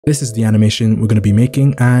This is the animation we're going to be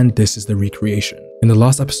making, and this is the recreation. In the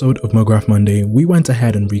last episode of Mograph Monday, we went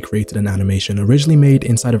ahead and recreated an animation originally made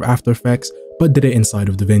inside of After Effects, but did it inside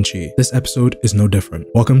of DaVinci. This episode is no different.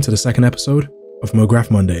 Welcome to the second episode of Mograph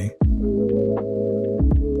Monday.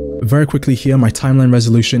 Very quickly here, my timeline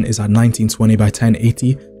resolution is at 1920 by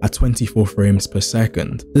 1080 at 24 frames per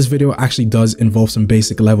second. This video actually does involve some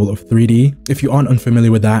basic level of 3D. If you aren't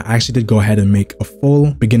unfamiliar with that, I actually did go ahead and make a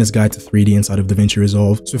full beginner's guide to 3D inside of DaVinci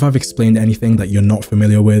Resolve. So if I've explained anything that you're not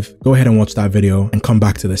familiar with, go ahead and watch that video and come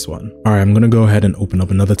back to this one. Alright, I'm gonna go ahead and open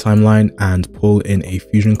up another timeline and pull in a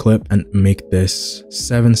Fusion clip and make this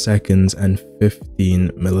 7 seconds and 15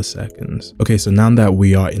 milliseconds. Okay, so now that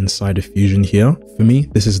we are inside of Fusion here, for me,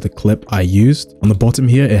 this is the clip I used. On the bottom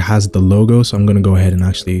here, it has the logo, so I'm gonna go ahead and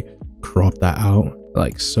actually crop that out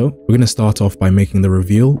like so. We're gonna start off by making the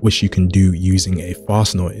reveal, which you can do using a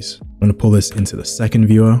fast noise. I'm gonna pull this into the second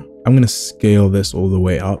viewer. I'm gonna scale this all the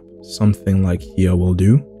way up. Something like here will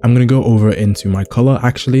do. I'm gonna go over into my color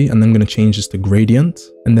actually, and then I'm gonna change this to gradient.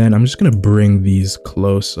 And then I'm just gonna bring these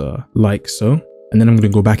closer like so. And then I'm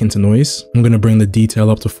going to go back into noise. I'm going to bring the detail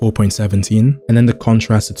up to 4.17 and then the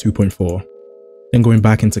contrast to 2.4. Then going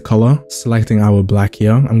back into color, selecting our black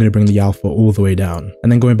here, I'm going to bring the alpha all the way down.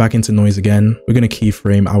 And then going back into noise again, we're going to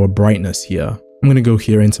keyframe our brightness here. I'm going to go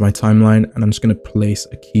here into my timeline and I'm just going to place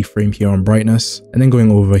a keyframe here on brightness. And then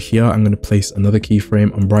going over here, I'm going to place another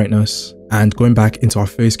keyframe on brightness. And going back into our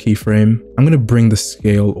first keyframe, I'm going to bring the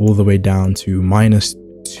scale all the way down to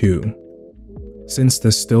 -2. Since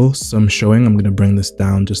there's still some showing, I'm going to bring this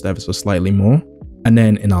down just ever so slightly more. And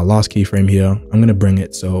then in our last keyframe here, I'm going to bring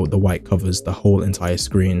it so the white covers the whole entire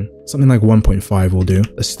screen. Something like 1.5 will do.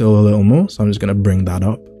 There's still a little more, so I'm just going to bring that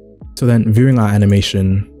up. So then viewing our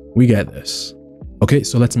animation, we get this. Okay,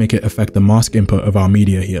 so let's make it affect the mask input of our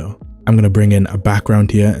media here. I'm going to bring in a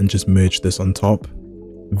background here and just merge this on top.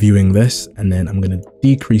 Viewing this, and then I'm going to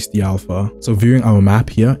decrease the alpha. So viewing our map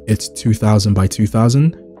here, it's 2000 by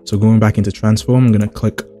 2000. So going back into transform, I'm going to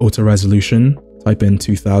click auto resolution, type in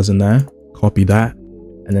 2000 there, copy that,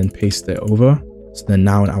 and then paste it over. So then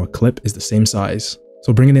now our clip is the same size.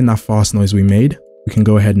 So bringing in that fast noise we made, we can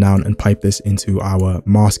go ahead now and pipe this into our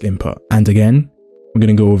mask input. And again, we're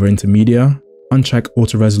going to go over into media, uncheck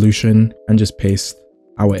auto resolution, and just paste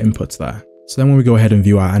our inputs there. So then when we go ahead and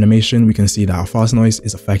view our animation, we can see that our fast noise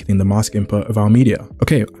is affecting the mask input of our media.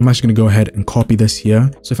 Okay, I'm actually going to go ahead and copy this here.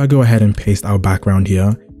 So if I go ahead and paste our background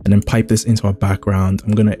here, and then pipe this into our background,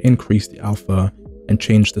 I'm going to increase the alpha and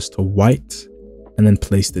change this to white and then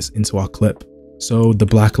place this into our clip. So the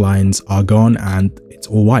black lines are gone and it's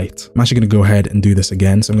all white. I'm actually going to go ahead and do this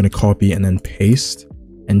again. So I'm going to copy and then paste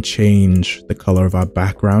and change the color of our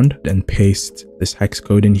background and paste this hex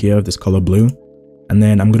code in here of this color blue. And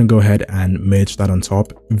then I'm going to go ahead and merge that on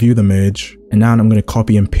top, view the merge. And now I'm going to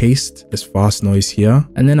copy and paste this fast noise here.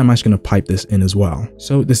 And then I'm actually going to pipe this in as well.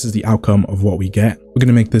 So this is the outcome of what we get. We're going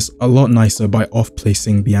to make this a lot nicer by off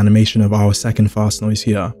placing the animation of our second fast noise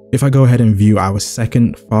here. If I go ahead and view our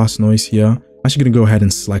second fast noise here, I'm actually going to go ahead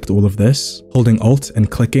and select all of this, holding Alt and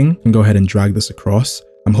clicking, and go ahead and drag this across.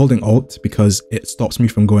 I'm holding Alt because it stops me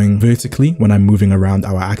from going vertically when I'm moving around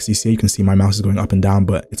our axis here. You can see my mouse is going up and down,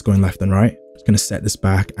 but it's going left and right. I'm just going to set this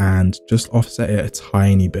back and just offset it a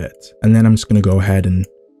tiny bit. And then I'm just going to go ahead and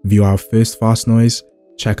view our first fast noise,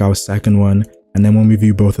 check our second one. And then when we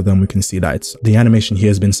view both of them, we can see that the animation here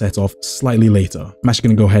has been set off slightly later. I'm actually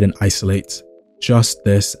going to go ahead and isolate just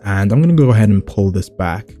this. And I'm going to go ahead and pull this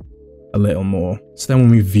back a little more. So then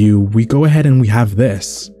when we view, we go ahead and we have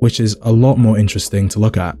this, which is a lot more interesting to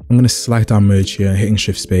look at. I'm going to select our merge here, hitting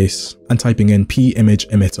shift space and typing in P image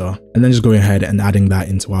emitter, and then just going ahead and adding that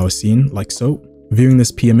into our scene like so. Viewing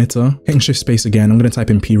this P emitter, hitting shift space again, I'm going to type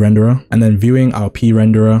in P renderer, and then viewing our P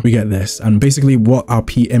renderer, we get this. And basically what our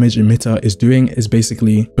P image emitter is doing is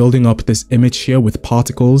basically building up this image here with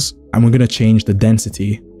particles, and we're going to change the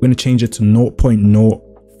density. We're going to change it to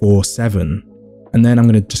 0.047. And then I'm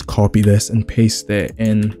going to just copy this and paste it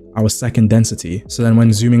in our second density. So then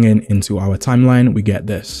when zooming in into our timeline, we get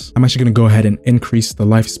this. I'm actually going to go ahead and increase the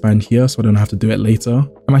lifespan here so I don't have to do it later.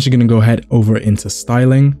 I'm actually going to go ahead over into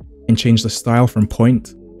styling and change the style from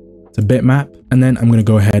point to bitmap. And then I'm going to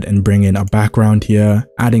go ahead and bring in a background here,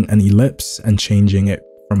 adding an ellipse and changing it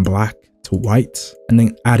from black to white, and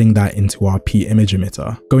then adding that into our P image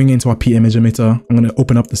emitter. Going into our P image emitter, I'm going to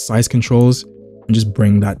open up the size controls and just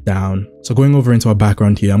bring that down. So going over into our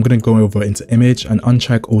background here, I'm going to go over into image and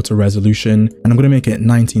uncheck auto resolution, and I'm going to make it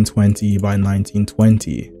 1920 by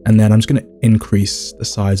 1920. And then I'm just going to increase the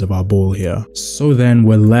size of our ball here. So then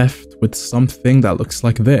we're left with something that looks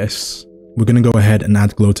like this. we're going to go ahead and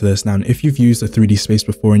add glow to this. Now, if you've used a 3D space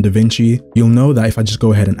before in DaVinci, you'll know that if I just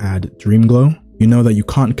go ahead and add dream glow, you know that you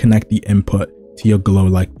can't connect the input to your glow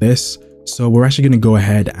like this. So we're actually going to go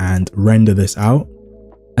ahead and render this out.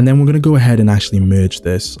 And then we're going to go ahead and actually merge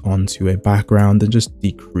this onto a background and just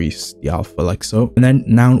decrease the alpha like so. And then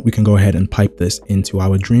now we can go ahead and pipe this into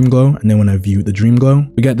our dream glow. And then when I view the dream glow,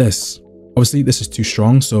 we get this. Obviously, this is too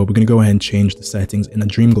strong, so we're going to go ahead and change the settings in a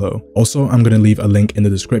dream glow. Also, I'm going to leave a link in the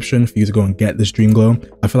description for you to go and get this dream glow.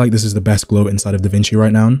 I feel like this is the best glow inside of DaVinci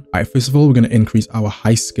right now. All right, first of all, we're going to increase our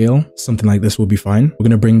high scale. Something like this will be fine. We're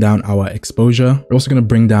going to bring down our exposure. We're also going to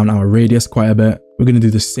bring down our radius quite a bit. We're going to do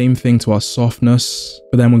the same thing to our softness,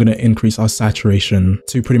 but then we're going to increase our saturation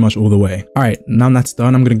to pretty much all the way. All right, now that's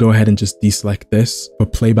done, I'm going to go ahead and just deselect this for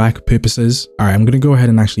playback purposes. All right, I'm going to go ahead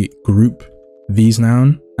and actually group these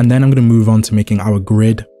now. And then I'm going to move on to making our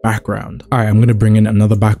grid background. All right, I'm going to bring in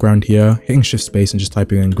another background here, hitting shift space and just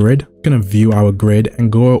typing in grid. I'm going to view our grid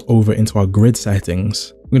and go over into our grid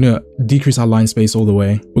settings. We're going to decrease our line space all the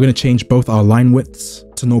way. We're going to change both our line widths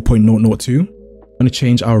to 0.002. I'm going to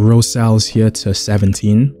change our row cells here to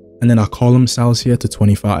 17. And then our column cells here to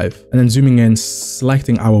 25. And then zooming in,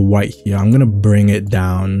 selecting our white here, I'm going to bring it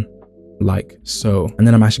down like so. And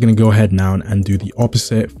then I'm actually going to go ahead now and do the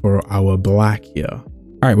opposite for our black here.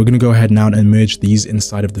 All right, we're going to go ahead now and merge these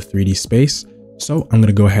inside of the 3D space. So I'm going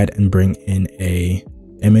to go ahead and bring in a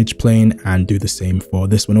image plane and do the same for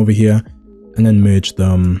this one over here, and then merge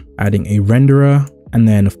them, adding a renderer, and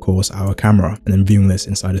then of course our camera, and then viewing this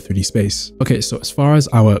inside a 3D space. Okay, so as far as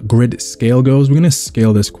our grid scale goes, we're going to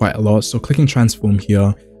scale this quite a lot. So clicking transform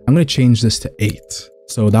here, I'm going to change this to 8.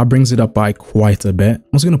 So that brings it up by quite a bit. I'm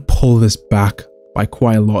also going to pull this back by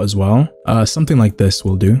quite a lot as well. Something like this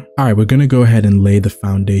will do. All right, we're going to go ahead and lay the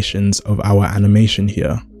foundations of our animation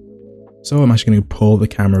here. So I'm actually going to pull the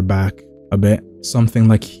camera back a bit. Something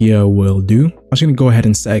like here will do. I'm just going to go ahead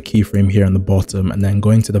and set a keyframe here on the bottom, and then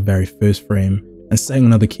going to the very first frame and setting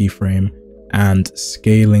another keyframe and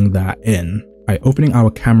scaling that in. All right, opening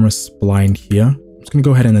our camera spline here. I'm just going to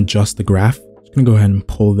go ahead and adjust the graph. I'm just going to go ahead and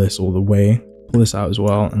pull this all the way. Pull this out as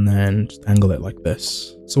well, and then just angle it like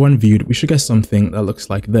this. So when viewed, we should get something that looks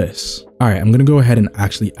like this. All right, I'm going to go ahead and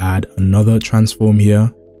actually add another transform here,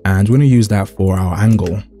 and we're going to use that for our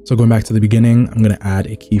angle. So going back to the beginning, I'm going to add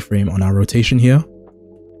a keyframe on our rotation here.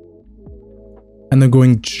 And then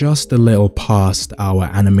going just a little past our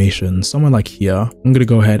animation, somewhere like here, I'm going to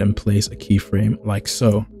go ahead and place a keyframe like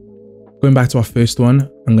so. Going back to our first one,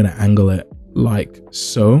 I'm going to angle it like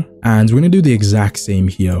so. And we're going to do the exact same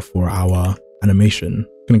here for our animation.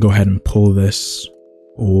 I'm going to go ahead and pull this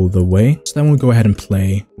all the way. So then we'll go ahead and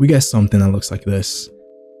play. We get something that looks like this.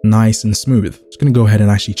 Nice and smooth. Just going to go ahead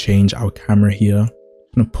and actually change our camera here.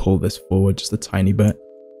 I'm going to pull this forward just a tiny bit.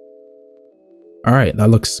 All right, that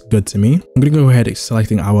looks good to me. I'm going to go ahead and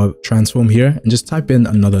selecting our transform here and just type in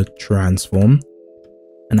another transform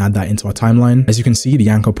and add that into our timeline. As you can see, the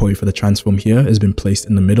anchor point for the transform here has been placed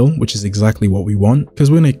in the middle, which is exactly what we want, because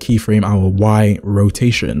we're going to keyframe our Y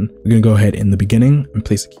rotation. We're going to go ahead in the beginning and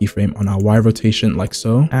place a keyframe on our Y rotation like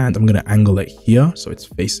so, and I'm going to angle it here so it's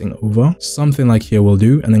facing over. Something like here will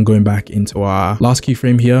do, and then going back into our last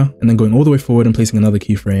keyframe here, and then going all the way forward and placing another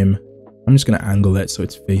keyframe. I'm just going to angle it so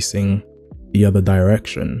it's facing the other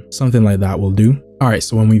direction. Something like that will do. All right,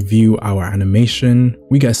 so when we view our animation,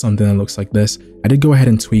 we get something that looks like this. I did go ahead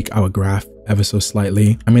and tweak our graph ever so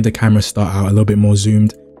slightly. I made the camera start out a little bit more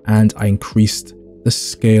zoomed, and I increased the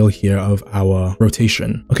scale here of our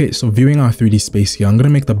rotation. Okay, so viewing our 3D space here, I'm going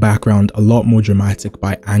to make the background a lot more dramatic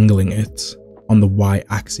by angling it on the Y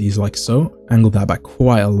axis like so. Angle that back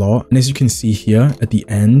quite a lot. And as you can see here at the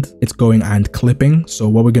end, it's going and clipping. So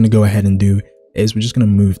what we're going to go ahead and do is we're just going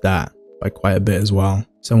to move that by quite a bit as well.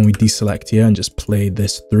 So when we deselect here and just play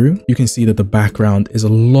this through, you can see that the background is a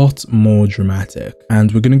lot more dramatic.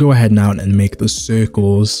 And we're going to go ahead now and make the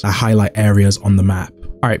circles that highlight areas on the map.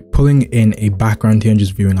 All right, pulling in a background here and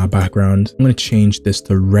just viewing our background. I'm going to change this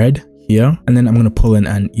to red here, and then I'm going to pull in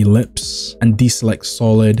an ellipse and deselect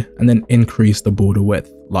solid and then increase the border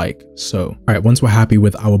width like so. All right, once we're happy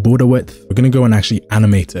with our border width, we're going to go and actually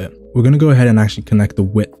animate it. We're going to go ahead and actually connect the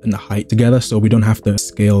width and the height together so we don't have to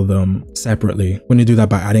scale them separately. We're going to do that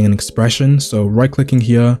by adding an expression. So right clicking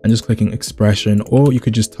here and just clicking expression, or you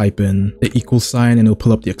could just type in the equal sign and it'll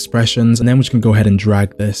pull up the expressions. And then we can go ahead and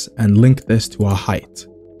drag this and link this to our height.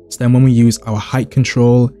 So then when we use our height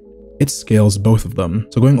control, it scales both of them.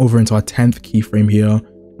 So going over into our 10th keyframe here,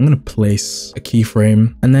 I'm going to place a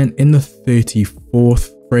keyframe, and then in the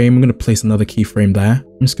 34th frame, we're going to place another keyframe there.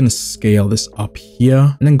 I'm just going to scale this up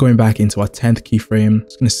here, and then going back into our 10th keyframe,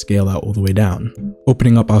 it's going to scale that all the way down.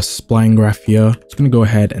 Opening up our spline graph here, it's going to go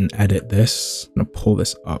ahead and edit this. I'm going to pull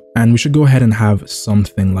this up, and we should go ahead and have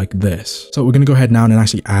something like this. So we're going to go ahead now and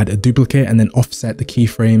actually add a duplicate and then offset the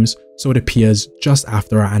keyframes so it appears just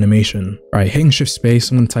after our animation. All right, hitting shift space,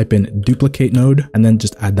 I'm going to type in duplicate node and then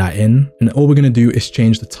just add that in. And all we're going to do is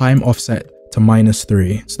change the time offset to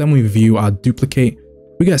 -3. So then we view our duplicate,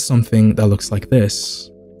 we get something that looks like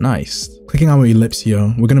this. Nice. Clicking our ellipse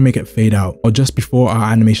here, we're going to make it fade out, or just before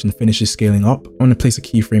our animation finishes scaling up. I'm going to place a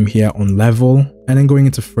keyframe here on level, and then going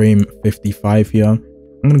into frame 55 here,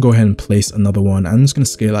 I'm going to go ahead and place another one. I'm just going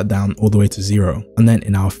to scale that down all the way to 0. And then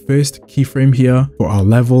in our first keyframe here for our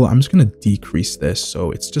level, I'm just going to decrease this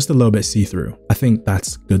so it's just a little bit see-through. I think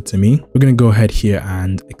that's good to me. We're going to go ahead here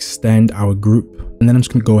and extend our group. And then I'm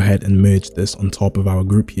just going to go ahead and merge this on top of our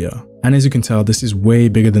group here. And as you can tell, this is way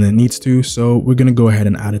bigger than it needs to. So we're going to go ahead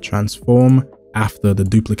and add a transform after the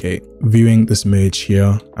duplicate. Viewing this merge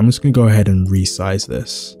here, I'm just going to go ahead and resize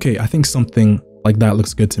this. Okay, I think something like that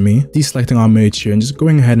looks good to me. Deselecting our merge here and just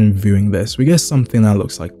going ahead and viewing this, we get something that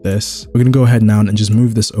looks like this. We're going to go ahead now and just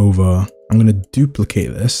move this over. I'm going to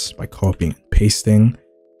duplicate this by copying and pasting.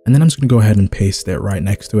 And then I'm just going to go ahead and paste it right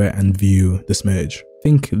next to it and view this merge. I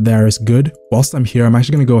think there is good. Whilst I'm here, I'm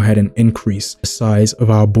actually going to go ahead and increase the size of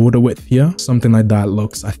our border width here. Something like that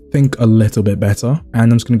looks, I think, a little bit better.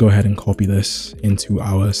 And I'm just going to go ahead and copy this into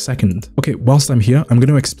our second. Okay, whilst I'm here, I'm going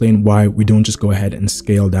to explain why we don't just go ahead and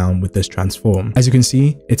scale down with this transform. As you can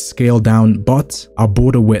see, it's scaled down, but our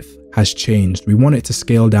border width has changed. We want it to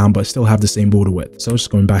scale down but still have the same border width. So just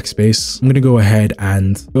going backspace, I'm going to go ahead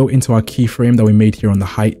and go into our keyframe that we made here on the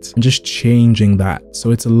height and just changing that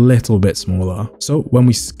so it's a little bit smaller. So when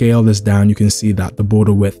we scale this down, you can see that the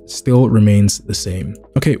border width still remains the same.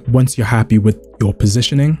 Okay, once you're happy with your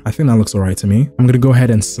positioning, I think that looks all right to me. I'm going to go ahead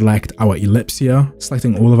and select our ellipse here,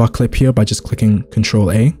 selecting all of our clip here by just clicking Control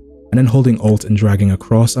A and then holding Alt and dragging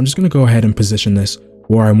across. I'm just going to go ahead and position this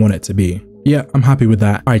where I want it to be. Yeah, I'm happy with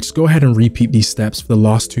that. All right, just go ahead and repeat these steps for the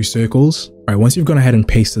last 2 circles. All right, once you've gone ahead and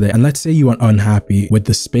pasted it, and let's say you are unhappy with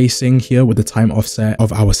the spacing here with the time offset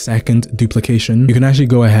of our second duplication, you can actually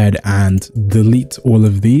go ahead and delete all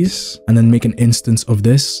of these and then make an instance of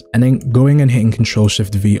this and then going and hitting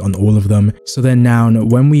Control-Shift-V on all of them. So then now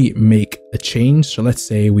when we make a change, so let's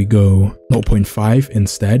say we go 0.5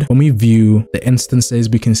 instead, when we view the instances,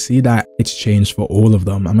 we can see that it's changed for all of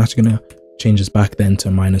them. I'm actually going to change this back then to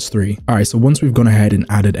 -3. All right, so once we've gone ahead and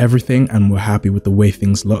added everything and we're happy with the way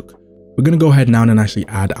things look, we're going to go ahead now and actually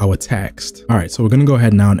add our text. All right, so we're going to go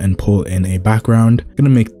ahead now and pull in a background. I'm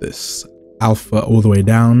going to make this alpha all the way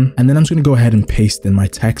down, and then I'm just going to go ahead and paste in my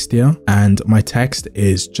text here, and my text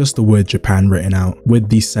is just the word Japan written out. With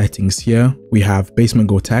these settings here, we have basement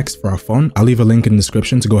go text for our font. I'll leave a link in the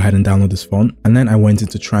description to go ahead and download this font. And then I went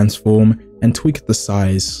into transform and tweak the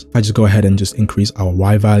size. I just go ahead and just increase our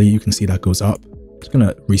Y value. You can see that goes up. Just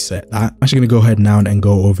gonna reset that. I'm actually gonna go ahead now and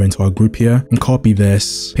go over into our group here and copy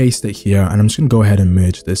this, paste it here, and I'm just gonna go ahead and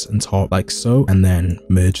merge this on top like so, and then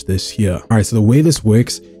merge this here. All right, so the way this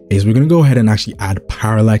works is we're going to go ahead and actually add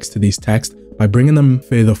parallax to these text by bringing them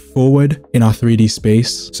further forward in our 3D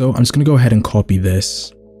space. So I'm just going to go ahead and copy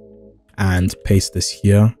this and paste this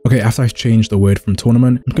here. Okay, after I've changed the word from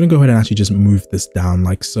tournament, I'm going to go ahead and actually just move this down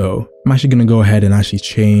like so. I'm actually going to go ahead and actually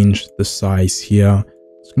change the size here.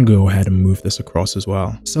 I'm gonna go ahead and move this across as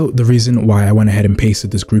well. So the reason why I went ahead and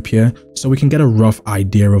pasted this group here, so we can get a rough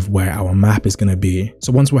idea of where our map is gonna be.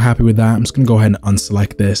 So once we're happy with that, I'm just gonna go ahead and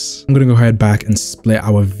unselect this. I'm gonna go ahead back and split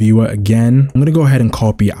our viewer again. I'm gonna go ahead and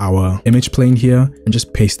copy our image plane here and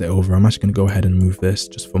just paste it over. I'm actually gonna go ahead and move this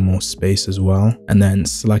just for more space as well. And then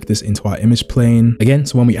select this into our image plane. Again,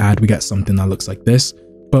 so when we add, we get something that looks like this.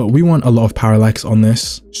 But we want a lot of parallax on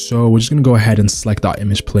this, so we're just going to go ahead and select our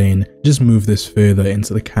image plane, just move this further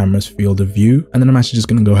into the camera's field of view, and then I'm actually just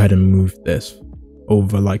going to go ahead and move this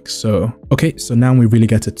over like so. Okay, so now we really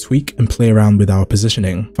get to tweak and play around with our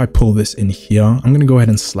positioning. If I pull this in here, I'm going to go ahead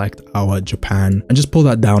and select our Japan and just pull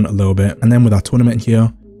that down a little bit, and then with our tournament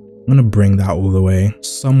here, I'm going to bring that all the way.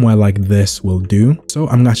 Somewhere like this will do. So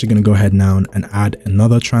I'm actually going to go ahead now and add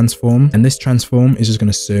another transform. And this transform is just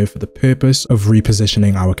going to serve for the purpose of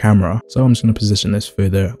repositioning our camera. So I'm just going to position this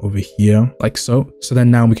further over here like so. So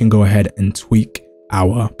then now we can go ahead and tweak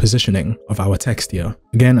our positioning of our text here.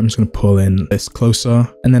 Again, I'm just going to pull in this closer.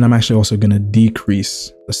 And then I'm actually also going to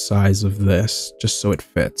decrease the size of this just so it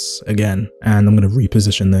fits again. And I'm going to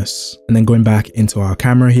reposition this. And then going back into our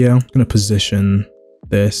camera here, I'm going to position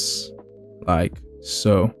this like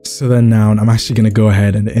so. So then now I'm actually going to go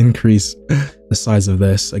ahead and increase the size of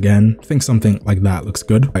this again. I think something like that looks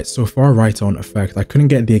good. Right, so for our right on effect, I couldn't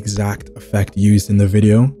get the exact effect used in the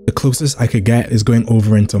video. The closest I could get is going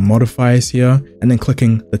over into modifiers here and then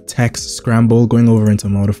clicking the text scramble, going over into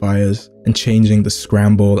modifiers and changing the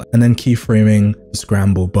scramble and then keyframing the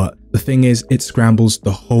scramble. But the thing is, it scrambles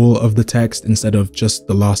the whole of the text instead of just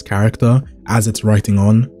the last character as it's writing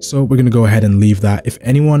on. So we're going to go ahead and leave that. If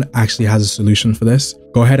anyone actually has a solution for this,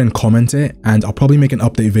 go ahead and comment it and I'll probably make an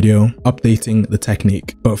update video updating the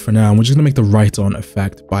technique. But for now, we're just going to make the right on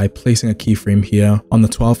effect by placing a keyframe here on the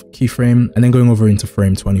 12th keyframe and then going over into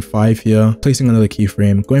frame 25 here, placing another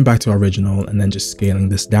keyframe, going back to our original and then just scaling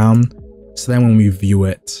this down. So then when we view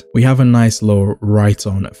it, we have a nice little right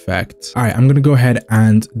on effect. All right, I'm going to go ahead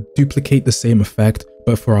and duplicate the same effect,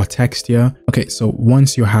 but for our text here. Okay, so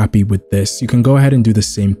once you're happy with this, you can go ahead and do the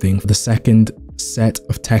same thing for the second set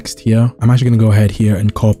of text here. I'm actually going to go ahead here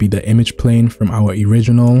and copy the image plane from our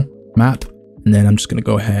original map. And then I'm just going to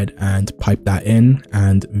go ahead and pipe that in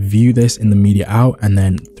and view this in the media out and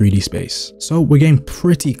then 3D space. So we're getting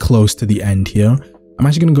pretty close to the end here. I'm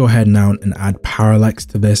actually going to go ahead now and add parallax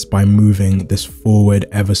to this by moving this forward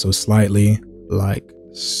ever so slightly, like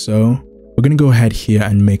so. We're going to go ahead here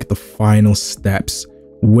and make the final steps,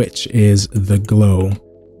 which is the glow.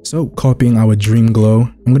 So copying our dream glow,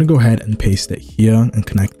 I'm going to go ahead and paste it here and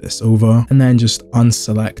connect this over and then just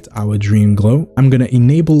unselect our dream glow. I'm going to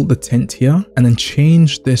enable the tint here and then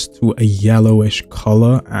change this to a yellowish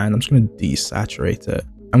color and I'm just going to desaturate it.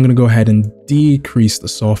 I'm going to go ahead and decrease the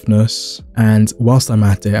softness, and whilst I'm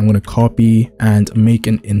at it, I'm going to copy and make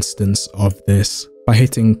an instance of this by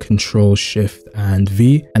hitting Ctrl Shift and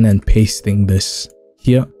V and then pasting this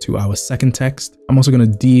here to our second text. I'm also going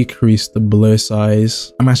to decrease the blur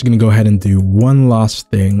size. I'm actually going to go ahead and do one last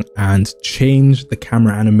thing and change the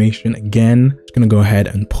camera animation again. I'm just going to go ahead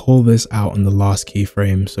and pull this out on the last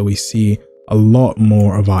keyframe so we see a lot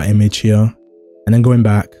more of our image here, and then going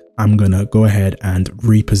back, I'm gonna go ahead and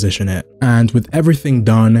reposition it. And with everything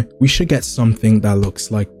done, we should get something that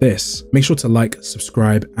looks like this. Make sure to like,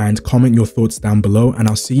 subscribe, and comment your thoughts down below, and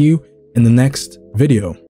I'll see you in the next video.